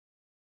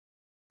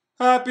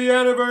Happy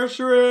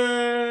anniversary!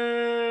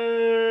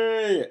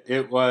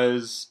 It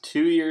was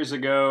 2 years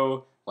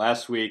ago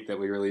last week that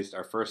we released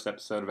our first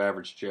episode of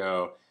Average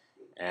Joe,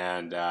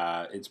 and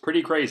it's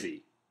pretty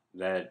crazy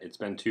that it's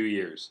been 2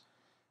 years.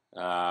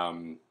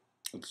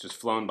 It's just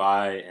flown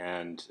by,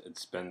 and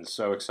it's been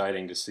so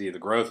exciting to see the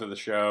growth of the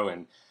show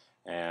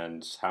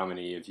and how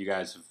many of you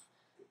guys have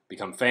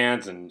become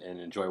fans and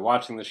enjoy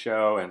watching the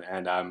show,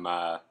 and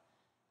I'm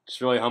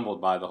just really humbled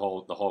by the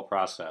whole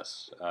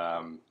process.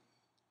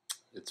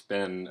 It's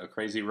been a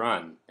crazy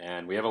run,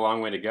 and we have a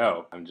long way to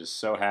go. I'm just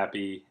so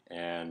happy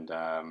and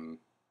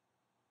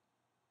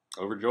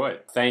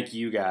overjoyed. Thank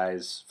you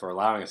guys for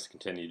allowing us to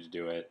continue to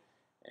do it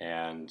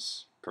and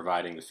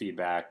providing the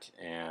feedback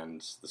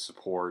and the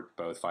support,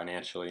 both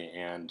financially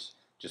and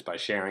just by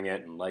sharing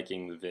it and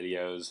liking the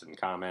videos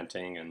and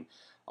commenting, and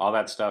all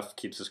that stuff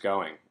keeps us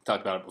going. I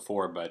talked about it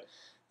before, but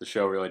the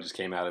show really just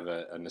came out of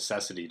a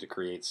necessity to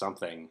create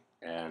something,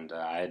 and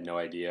I had no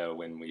idea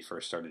when we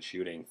first started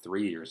shooting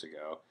 3 years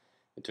ago.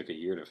 It took a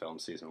year to film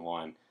season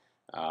one,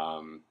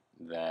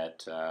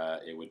 that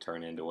it would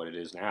turn into what it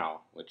is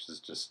now, which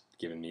has just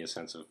given me a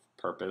sense of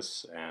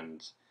purpose,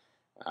 and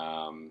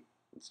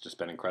it's just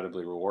been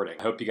incredibly rewarding.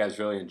 I hope you guys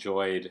really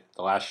enjoyed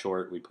the last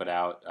short we put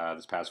out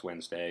this past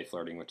Wednesday,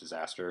 Flirting with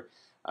Disaster.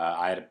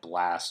 I had a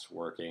blast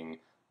working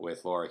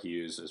with Laura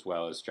Hughes as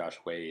well as Josh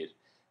Wade.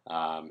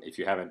 If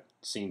you haven't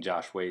seen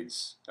Josh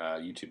Wade's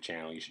YouTube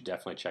channel, you should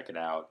definitely check it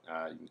out.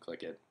 You can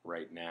click it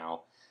right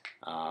now.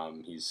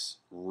 He's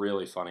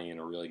really funny and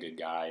a really good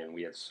guy, and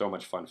we had so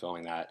much fun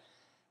filming that.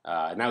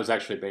 And that was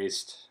actually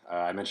based,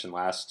 I mentioned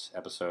last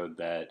episode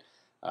that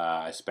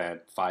I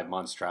spent 5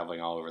 months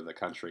traveling all over the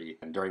country,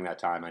 and during that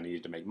time I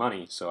needed to make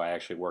money, so I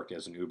actually worked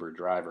as an Uber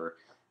driver,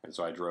 and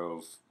so I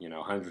drove,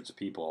 hundreds of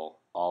people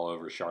all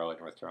over Charlotte,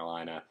 North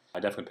Carolina. I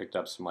definitely picked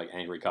up some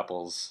angry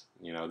couples,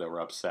 that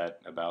were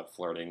upset about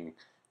flirting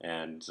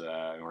and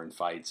or in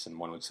fights, and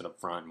one would sit up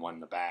front and one in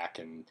the back,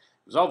 and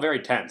it was all very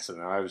tense, and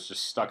I was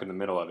just stuck in the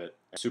middle of it.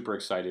 I'm super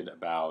excited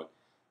about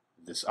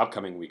this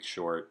upcoming week's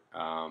short,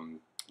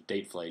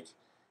 Date Flake.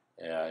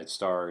 It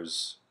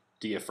stars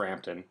Dia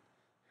Frampton,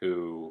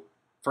 who,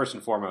 first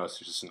and foremost,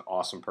 is just an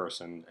awesome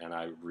person, and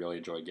I really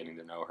enjoyed getting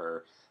to know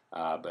her.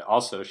 But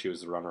also, she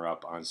was the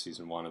runner-up on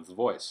season 1 of The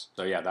Voice.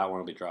 So yeah, that one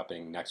will be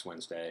dropping next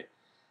Wednesday.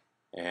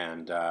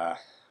 And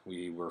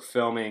we were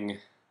filming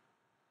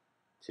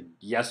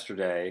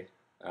yesterday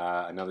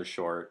another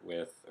short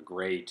with a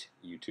great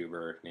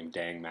YouTuber named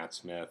Dang Matt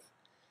Smith.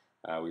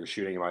 We were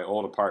shooting in my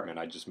old apartment.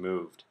 I just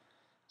moved.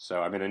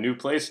 So I'm in a new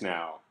place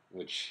now,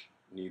 which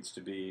needs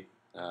to be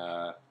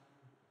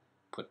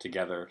put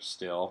together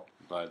still.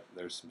 But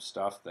there's some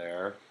stuff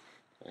there.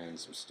 And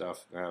some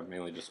stuff,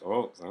 mainly just,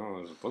 there's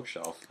a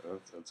bookshelf.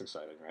 That's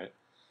exciting, right?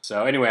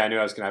 So anyway, I knew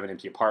I was going to have an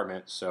empty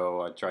apartment,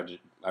 so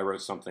I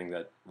wrote something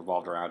that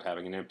revolved around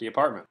having an empty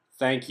apartment.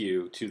 Thank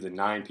you to the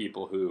 9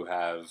 people who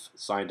have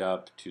signed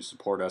up to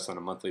support us on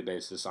a monthly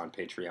basis on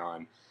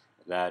Patreon.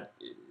 That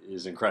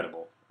is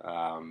incredible.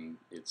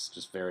 It's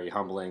just very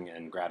humbling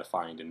and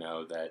gratifying to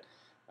know that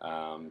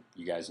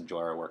you guys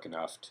enjoy our work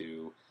enough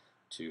to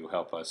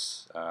help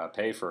us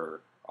pay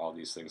for all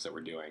these things that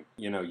we're doing.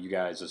 You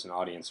guys as an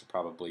audience are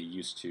probably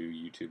used to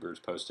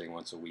YouTubers posting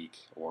once a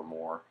week or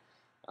more.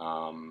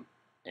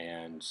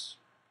 And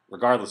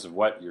regardless of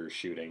what you're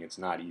shooting, it's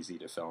not easy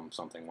to film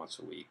something once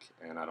a week.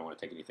 And I don't want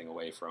to take anything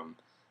away from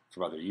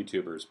other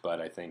YouTubers, but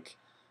I think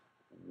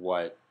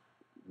what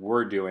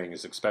we're doing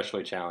is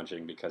especially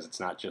challenging because it's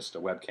not just a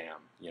webcam.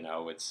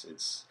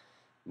 It's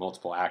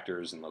multiple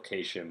actors and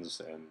locations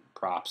and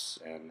props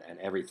and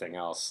everything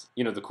else.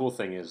 The cool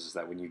thing is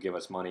that when you give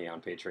us money on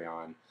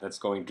Patreon, that's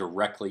going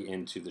directly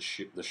into the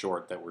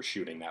short that we're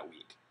shooting that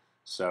week.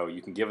 So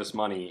you can give us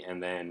money,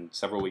 and then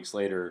several weeks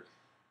later,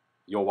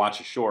 you'll watch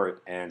a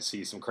short and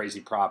see some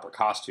crazy prop or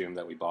costume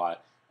that we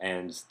bought,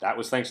 and that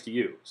was thanks to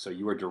you. So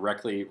you are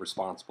directly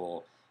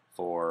responsible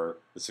for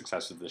the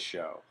success of this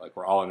show.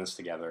 We're all in this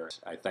together.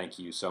 I thank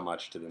you so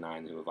much to the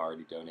 9 who have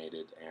already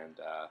donated, and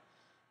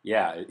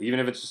yeah,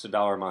 even if it's just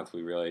 $1 a month,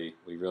 we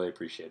really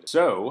appreciate it.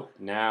 So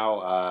now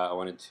I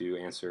wanted to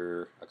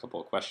answer a couple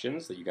of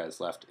questions that you guys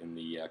left in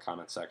the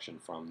comment section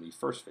from the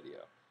first video.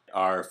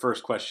 Our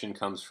first question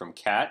comes from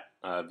Kat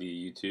via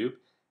YouTube,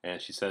 and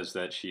she says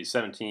that she's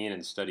 17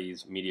 and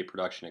studies media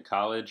production at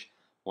college.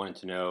 Wanted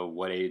to know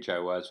what age I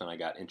was when I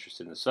got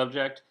interested in the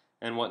subject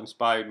and what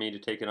inspired me to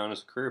take it on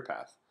as a career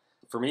path.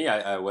 For me,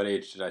 what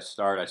age did I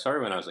start? I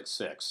started when I was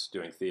 6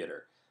 doing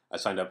theater. I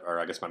signed up, or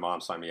I guess my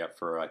mom signed me up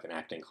for an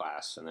acting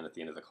class, and then at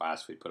the end of the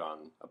class we'd put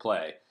on a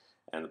play,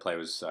 and the play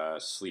was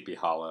Sleepy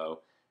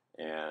Hollow,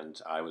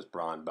 and I was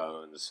Brawn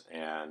Bones,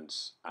 and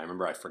I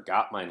remember I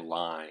forgot my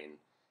line,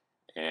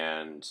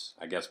 and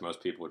I guess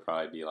most people would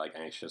probably be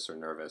anxious or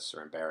nervous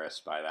or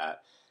embarrassed by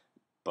that,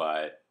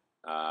 but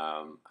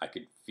I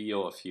could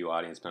feel a few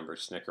audience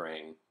members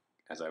snickering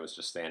as I was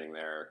just standing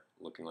there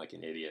looking like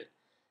an idiot,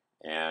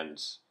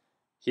 and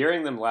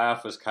hearing them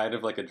laugh was kind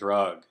of like a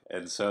drug,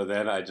 and so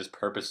then I just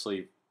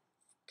purposely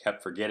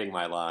kept forgetting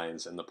my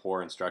lines, and the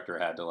poor instructor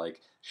had to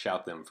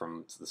shout them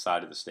from the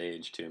side of the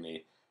stage to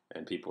me,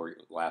 and people were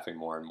laughing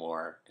more and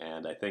more.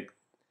 And I think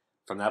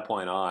from that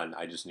point on,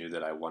 I just knew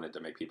that I wanted to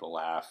make people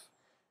laugh,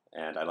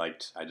 and I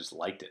just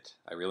liked it.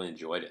 I really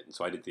enjoyed it, and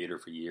so I did theater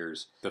for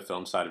years. The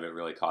film side of it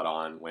really caught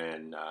on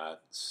when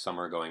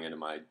summer going into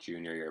my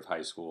junior year of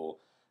high school.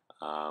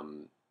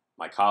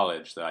 My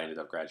college that I ended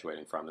up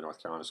graduating from, the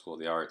North Carolina School of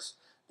the Arts,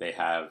 they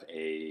have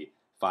a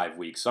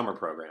 5-week summer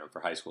program for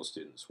high school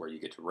students where you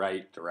get to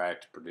write,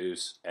 direct,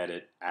 produce,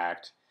 edit,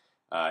 act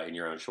in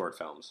your own short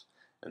films.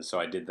 And so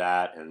I did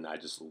that, and I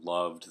just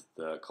loved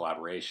the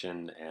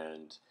collaboration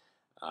and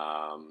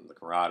the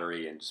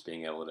camaraderie and just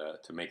being able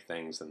to make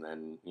things. And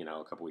then,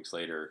 a couple weeks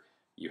later,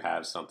 you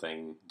have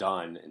something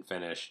done and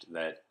finished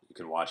that you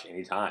can watch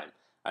anytime.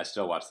 I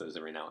still watch those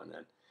every now and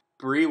then.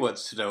 Bree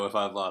wants to know if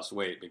I've lost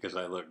weight because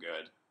I look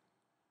good.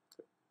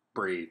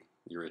 Bree,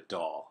 you're a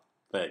doll.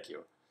 Thank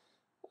you.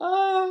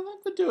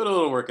 I've been doing a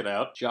little working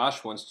out.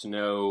 Josh wants to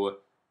know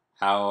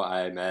how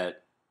I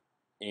met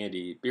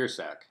Andy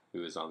Biersack,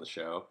 who is on the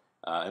show,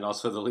 and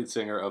also the lead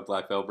singer of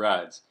Black Veil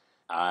Brides.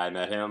 I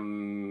met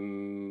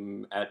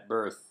him at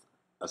birth,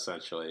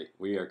 essentially.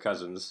 We are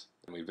cousins,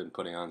 and we've been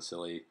putting on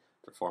silly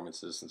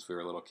performances since we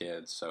were little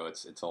kids, so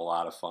it's a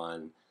lot of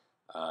fun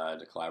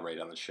to collaborate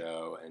on the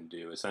show and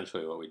do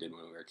essentially what we did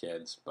when we were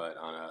kids, but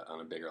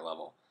on a bigger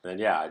level. And then,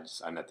 yeah,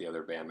 I met the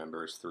other band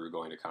members through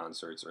going to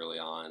concerts early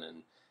on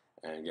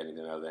and getting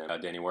to know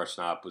them. Danny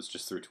Warsnop was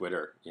just through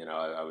Twitter.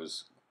 I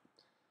was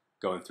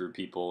going through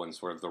people in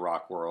sort of the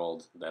rock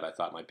world that I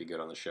thought might be good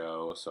on the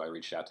show, so I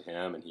reached out to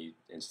him, and he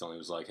instantly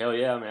was like, hell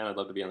yeah, man, I'd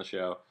love to be on the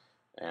show.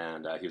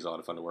 And he was a lot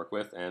of fun to work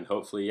with, and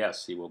hopefully,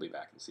 yes, he will be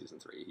back in season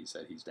 3. He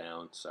said he's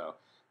down, so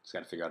just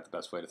got to figure out the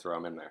best way to throw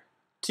him in there.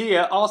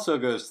 Tia also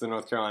goes to the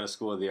North Carolina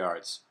School of the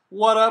Arts.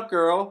 What up,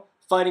 girl?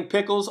 Fighting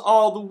pickles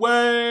all the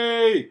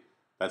way!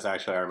 That's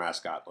actually our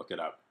mascot. Look it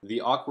up.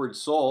 The Awkward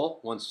Soul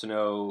wants to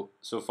know,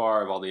 so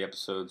far of all the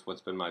episodes, what's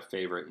been my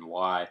favorite and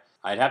why.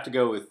 I'd have to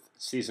go with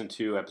Season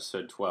 2,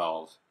 Episode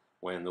 12,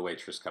 when the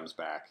waitress comes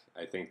back.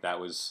 I think that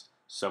was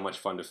so much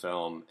fun to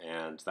film,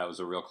 and that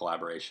was a real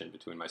collaboration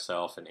between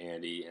myself and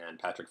Andy and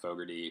Patrick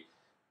Fogarty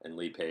and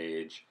Lee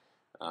Page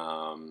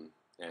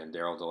and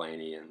Daryl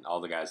Delaney and all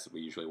the guys that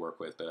we usually work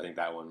with. But I think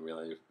that one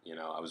really,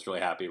 I was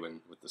really happy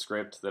with the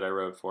script that I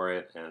wrote for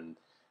it and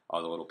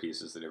all the little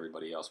pieces that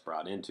everybody else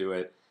brought into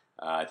it.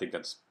 I think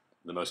that's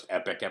the most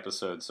epic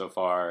episode so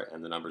far,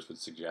 and the numbers would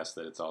suggest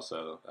that it's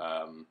also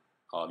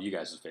all of you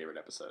guys' favorite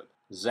episode.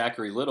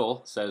 Zachary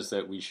Little says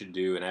that we should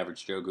do an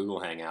Average Joe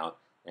Google Hangout.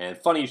 And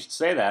funny you should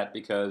say that,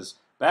 because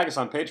back us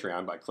on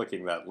Patreon by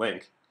clicking that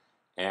link.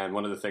 And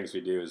one of the things we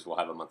do is we'll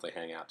have a monthly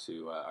hangout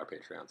to our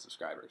Patreon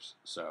subscribers.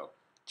 So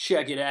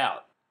check it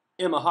out.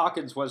 Emma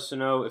Hawkins wants to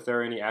know if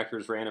there are any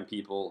actors, random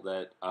people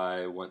that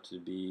I want to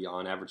be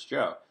on Average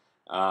Joe.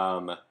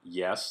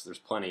 Yes, there's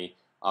plenty.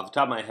 Off the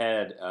top of my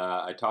head,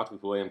 I talked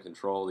with William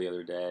Control the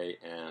other day,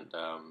 and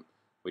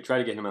we tried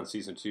to get him on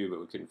Season 2, but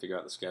we couldn't figure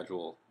out the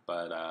schedule.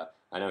 But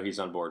I know he's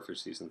on board for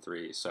Season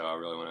 3, so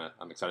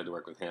I'm excited to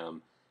work with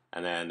him.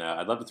 And then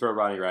I'd love to throw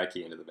Ronnie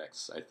Radke into the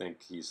mix. I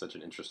think he's such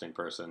an interesting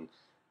person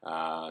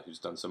who's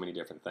done so many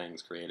different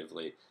things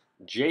creatively.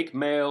 Jake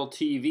Mail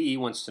TV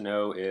wants to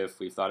know if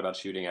we've thought about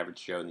shooting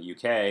Average Joe in the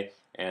UK,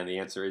 and the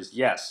answer is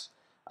yes.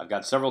 I've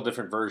got several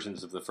different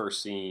versions of the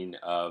first scene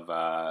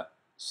of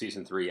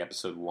Season 3,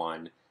 Episode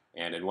 1,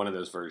 and in one of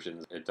those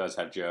versions, it does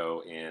have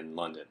Joe in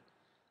London.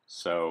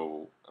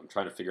 So I'm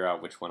trying to figure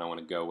out which one I want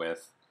to go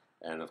with,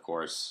 and of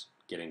course,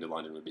 getting to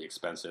London would be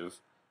expensive.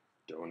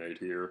 Donate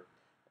here.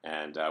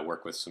 And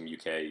work with some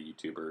UK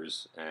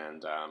YouTubers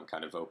and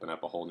kind of open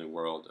up a whole new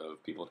world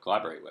of people to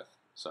collaborate with.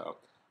 So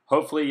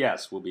hopefully,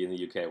 yes, we'll be in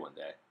the UK one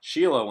day.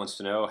 Sheila wants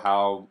to know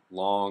how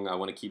long I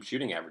want to keep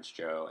shooting Average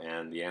Joe,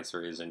 and the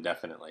answer is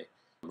indefinitely.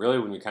 Really,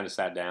 when we kind of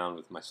sat down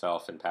with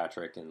myself and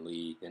Patrick and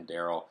Lee and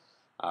Daryl,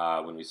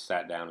 when we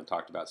sat down and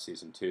talked about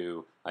Season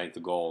 2, I think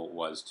the goal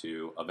was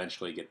to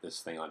eventually get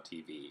this thing on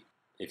TV.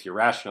 If you're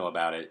rational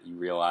about it, you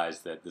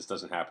realize that this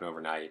doesn't happen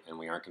overnight, and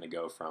we aren't going to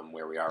go from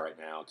where we are right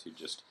now to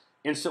just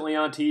instantly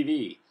on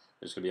TV.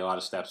 There's going to be a lot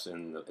of steps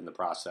in the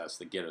process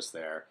that get us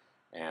there,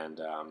 and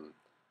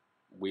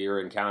we are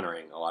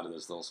encountering a lot of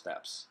those little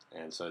steps,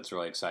 and so it's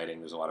really exciting.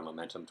 There's a lot of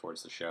momentum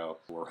towards the show.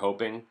 We're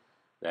hoping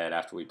that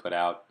after we put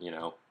out,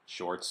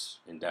 shorts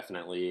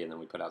indefinitely, and then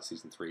we put out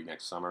Season 3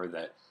 next summer,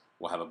 that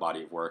we'll have a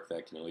body of work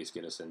that can at least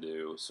get us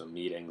into some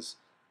meetings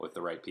with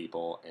the right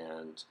people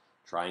and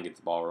try and get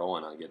the ball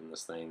rolling on getting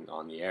this thing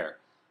on the air.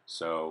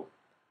 So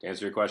to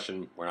answer your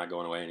question, we're not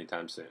going away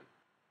anytime soon.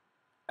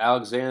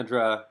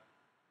 Andrea,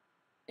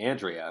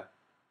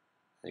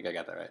 I think I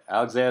got that right.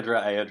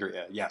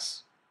 Andrea,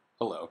 yes,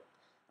 hello,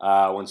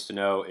 wants to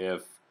know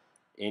if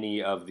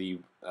any of the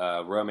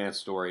romance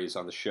stories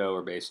on the show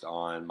are based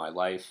on my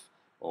life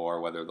or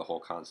whether the whole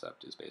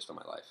concept is based on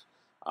my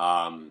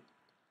life.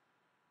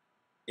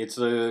 It's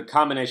a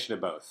combination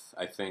of both.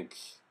 I think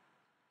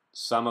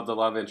some of the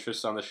love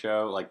interests on the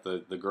show, like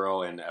the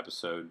girl in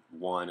Episode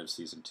 1 of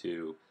Season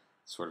 2,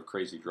 sort of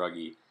crazy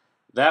druggy,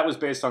 that was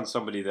based on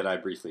somebody that I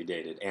briefly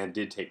dated and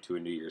did take to a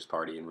New Year's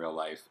party in real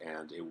life,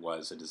 and it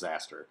was a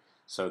disaster.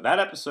 So that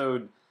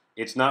episode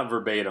It's not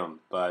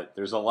verbatim, but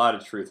there's a lot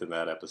of truth in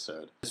that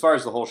episode. As far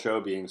as the whole show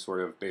being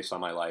sort of based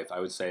on my life, I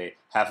would say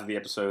half of the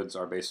episodes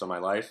are based on my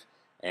life,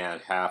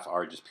 and half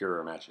are just pure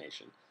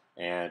imagination.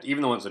 And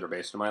even the ones that are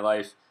based on my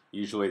life,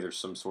 usually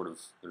there's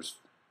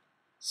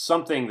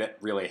something that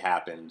really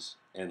happened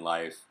in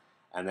life,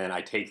 and then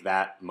I take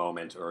that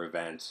moment or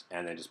event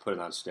and then just put it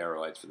on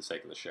steroids for the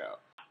sake of the show.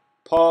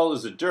 Paul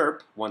is a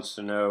derp, wants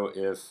to know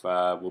if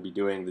we'll be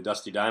doing the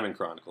Dusty Diamond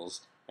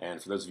Chronicles.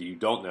 And for those of you who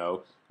don't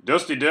know,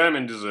 Dusty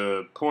Diamond is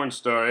a porn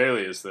star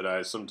alias that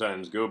I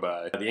sometimes go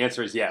by. The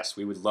answer is yes,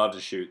 we would love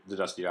to shoot the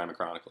Dusty Diamond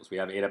Chronicles. We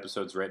have 8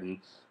 episodes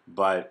written,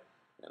 but,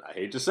 and I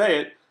hate to say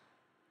it,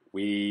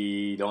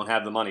 we don't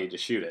have the money to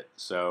shoot it.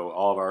 So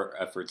all of our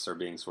efforts are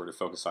being sort of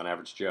focused on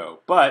Average Joe.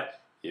 But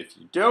if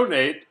you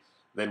donate,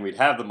 then we'd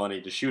have the money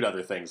to shoot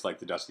other things like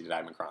the Dusty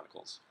Diamond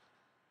Chronicles.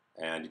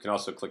 And you can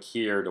also click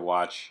here to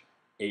watch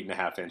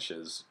 8.5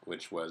 Inches,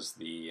 which was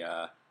the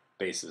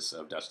basis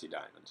of Dusty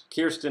Diamond.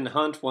 Kirsten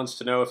Hunt wants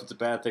to know if it's a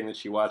bad thing that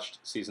she watched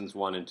seasons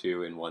 1 and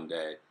 2 in one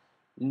day.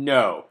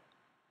 No,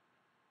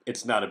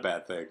 it's not a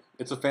bad thing.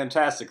 It's a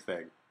fantastic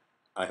thing.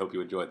 I hope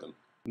you enjoyed them.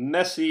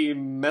 Messy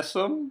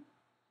Messum,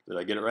 did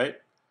I get it right?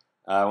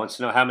 Wants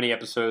to know how many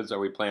episodes are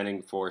we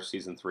planning for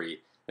season 3.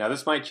 Now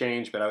this might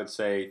change, but I would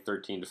say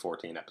 13 to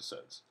 14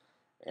 episodes.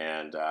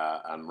 And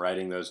I'm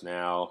writing those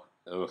now.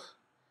 Ugh.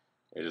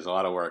 It is a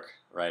lot of work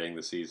writing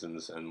the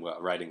seasons and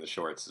writing the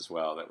shorts as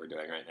well that we're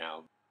doing right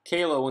now.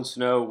 Kayla wants to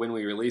know when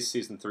we release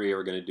season 3, are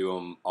we going to do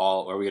them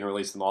all, are we going to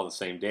release them all the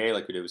same day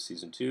like we did with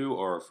season 2,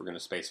 or if we're going to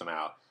space them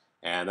out?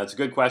 And that's a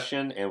good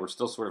question, and we're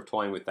still sort of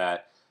toying with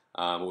that.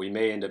 What we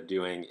may end up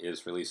doing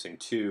is releasing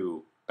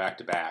 2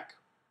 back-to-back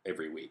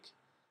every week.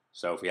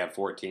 So if we have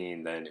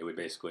 14, then it would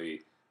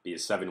basically be a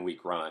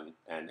 7-week run,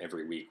 and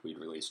every week we'd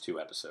release 2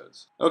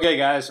 episodes. Okay,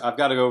 guys, I've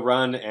got to go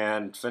run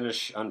and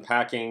finish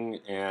unpacking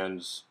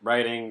and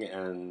writing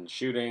and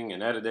shooting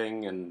and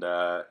editing and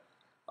a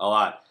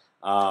lot.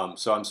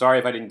 So I'm sorry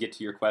if I didn't get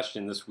to your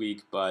question this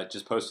week, but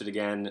just post it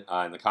again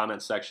in the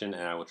comments section,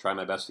 and I will try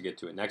my best to get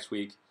to it next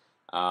week.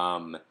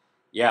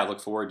 Yeah, look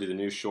forward to the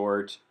new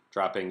short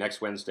dropping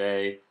next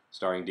Wednesday,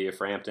 starring Dia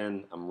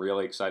Frampton. I'm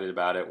really excited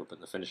about it. We're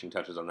putting the finishing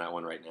touches on that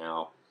one right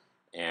now.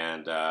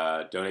 And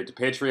donate to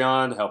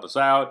Patreon, help us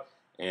out,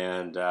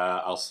 and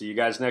I'll see you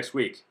guys next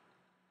week.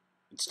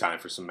 It's time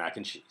for some mac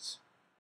and cheese.